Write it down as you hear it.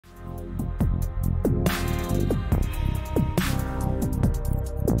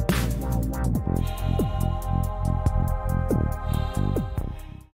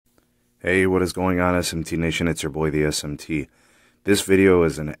Hey, what is going on, SMT Nation? It's your boy, the SMT. This video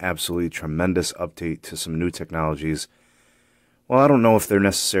is an absolutely tremendous update to some new technologies. Well, I don't know if they're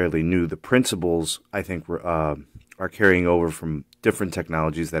necessarily new. The principles, I think, are carrying over from different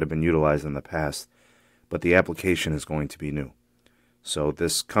technologies that have been utilized in the past, but the application is going to be new. So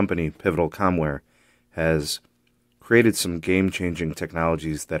this company, Pivotal Comware, has created some game-changing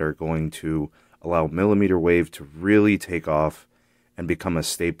technologies that are going to allow mmWave to really take off and become a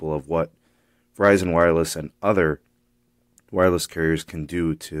staple of what Verizon Wireless and other wireless carriers can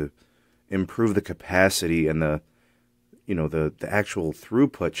do to improve the capacity and the actual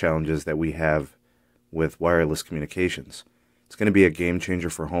throughput challenges that we have with wireless communications. It's going to be a game changer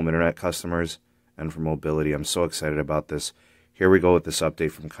for home internet customers and for mobility. I'm so excited about this. Here we go with this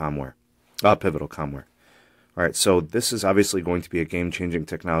update from Pivotal Comware. All right, so this is obviously going to be a game-changing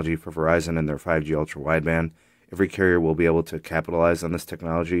technology for Verizon and their 5G ultra wideband. Every carrier will be able to capitalize on this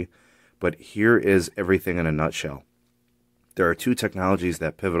technology, but here is everything in a nutshell. There are two technologies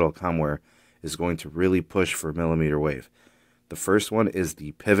that Pivotal Comware is going to really push for mmWave. The first one is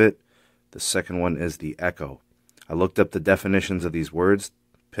the pivot. The second one is the echo. I looked up the definitions of these words.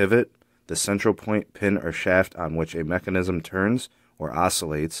 Pivot, the central point, pin, or shaft on which a mechanism turns or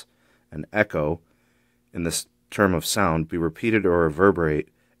oscillates. And echo, in this term of sound, be repeated or reverberate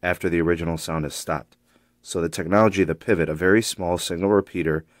after the original sound has stopped. So the technology, the pivot, a very small single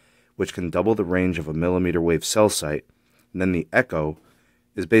repeater which can double the range of a mmWave cell site. And then the echo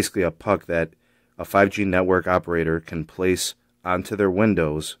is basically a puck that a 5G network operator can place onto their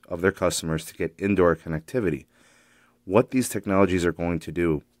windows of their customers to get indoor connectivity. What these technologies are going to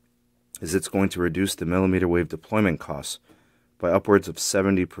do is it's going to reduce the mmWave deployment costs by upwards of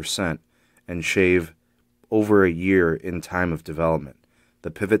 70% and shave over a year in time of development.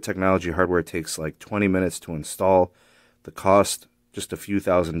 The pivot technology hardware takes like 20 minutes to install. The cost, just a few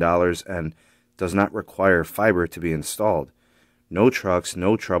 $1,000s, and does not require fiber to be installed. No trucks,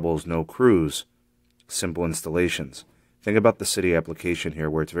 no troubles, no crews. Simple installations. Think about the city application here,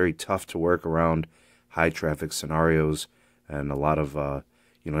 where it's very tough to work around high traffic scenarios and a lot of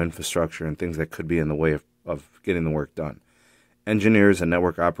infrastructure and things that could be in the way of getting the work done. Engineers and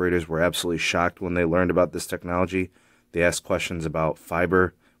network operators were absolutely shocked when they learned about this technology. They asked questions about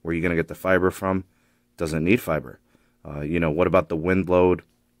fiber. Where are you going to get the fiber from? Doesn't need fiber. What about the wind load?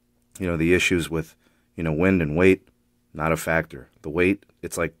 The issues with, wind and weight, not a factor. The weight,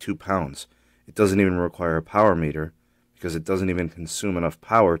 it's like 2 pounds. It doesn't even require a power meter because it doesn't even consume enough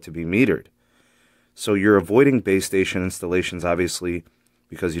power to be metered. So you're avoiding base station installations, obviously,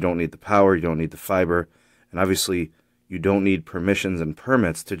 because you don't need the power, you don't need the fiber, and obviously you don't need permissions and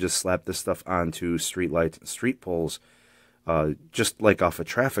permits to just slap this stuff onto street lights and street poles, just like off of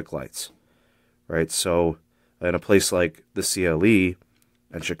traffic lights, right? So in a place like the CLE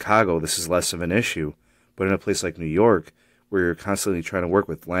and Chicago, this is less of an issue. But in a place like New York, where you're constantly trying to work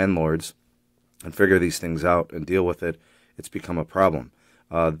with landlords and figure these things out and deal with it, it's become a problem.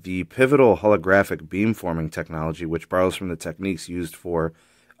 The pivotal holographic beamforming technology, which borrows from the techniques used for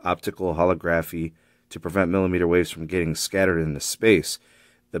optical holography to prevent mmWaves from getting scattered into space.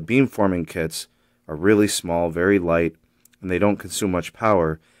 The beamforming kits are really small, very light, and they don't consume much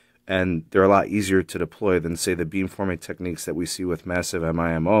power, and they're a lot easier to deploy than, say, the beamforming techniques that we see with massive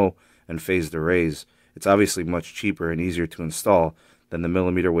MIMO and phased arrays. It's obviously much cheaper and easier to install than the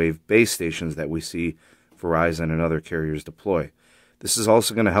mmWave base stations that we see Verizon and other carriers deploy. This is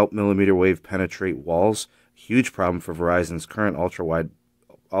also going to help mmWave penetrate walls, a huge problem for Verizon's current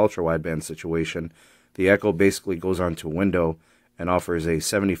ultra-wideband situation. The echo basically goes onto a window and offers a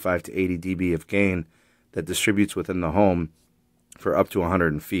 75 to 80 dB of gain that distributes within the home for up to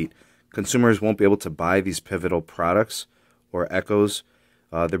 100 feet. Consumers won't be able to buy these pivotal products or echoes.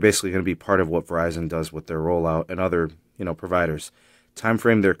 They're basically going to be part of what Verizon does with their rollout and other providers. Time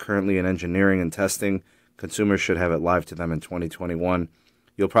frame, they're currently in engineering and testing. Consumers should have it live to them in 2021.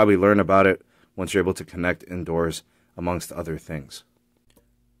 You'll probably learn about it once you're able to connect indoors, amongst other things.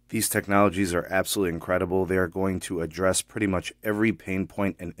 These technologies are absolutely incredible. They are going to address pretty much every pain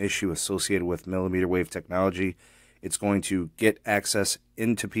point and issue associated with mmWave technology. It's going to get access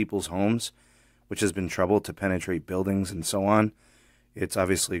into people's homes, which has been trouble to penetrate buildings and so on. It's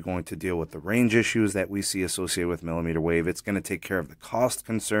obviously going to deal with the range issues that we see associated with mmWave. It's going to take care of the cost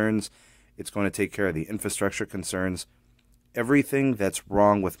concerns. It's going to take care of the infrastructure concerns. Everything that's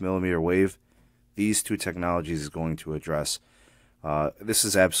wrong with mmWave, these two technologies is going to address. This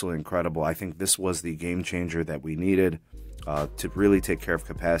is absolutely incredible. I think this was the game changer that we needed to really take care of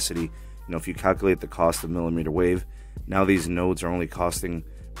capacity. If you calculate the cost of mmWave, now these nodes are only costing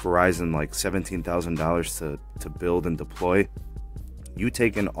Verizon like $17,000 to build and deploy. You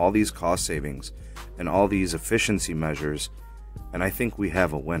take in all these cost savings and all these efficiency measures, and I think we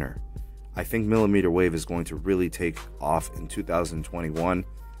have a winner. I think mmWave is going to really take off in 2021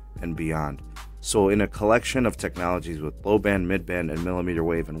 and beyond. So in a collection of technologies with low band, mid band, and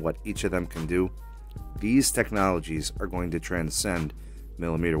mmWave and what each of them can do, these technologies are going to transcend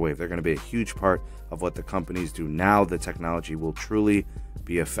mmWave. They're going to be a huge part of what the companies do. Now the technology will truly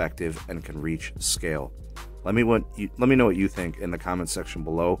be effective and can reach scale. Let me know what you think in the comments section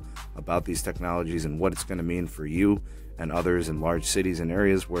below about these technologies and what it's going to mean for you and others in large cities and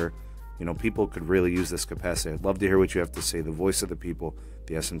areas where people could really use this capacity. I'd love to hear what you have to say. The voice of the people,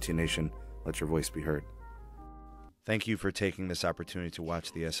 the SMT Nation. Let your voice be heard. Thank you for taking this opportunity to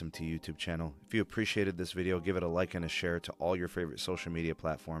watch the SMT YouTube channel. If you appreciated this video, give it a like and a share to all your favorite social media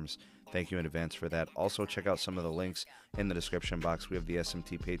platforms. Thank you in advance for that. Also, check out some of the links in the description box. We have the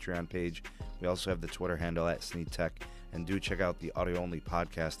SMT Patreon page. We also have the Twitter handle @SneedTech. And do check out the audio-only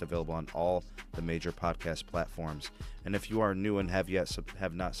podcast available on all the major podcast platforms. And if you are new and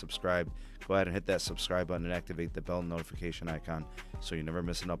have not subscribed, go ahead and hit that subscribe button and activate the bell notification icon so you never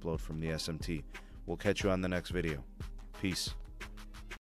miss an upload from the SMT. We'll catch you on the next video. Peace.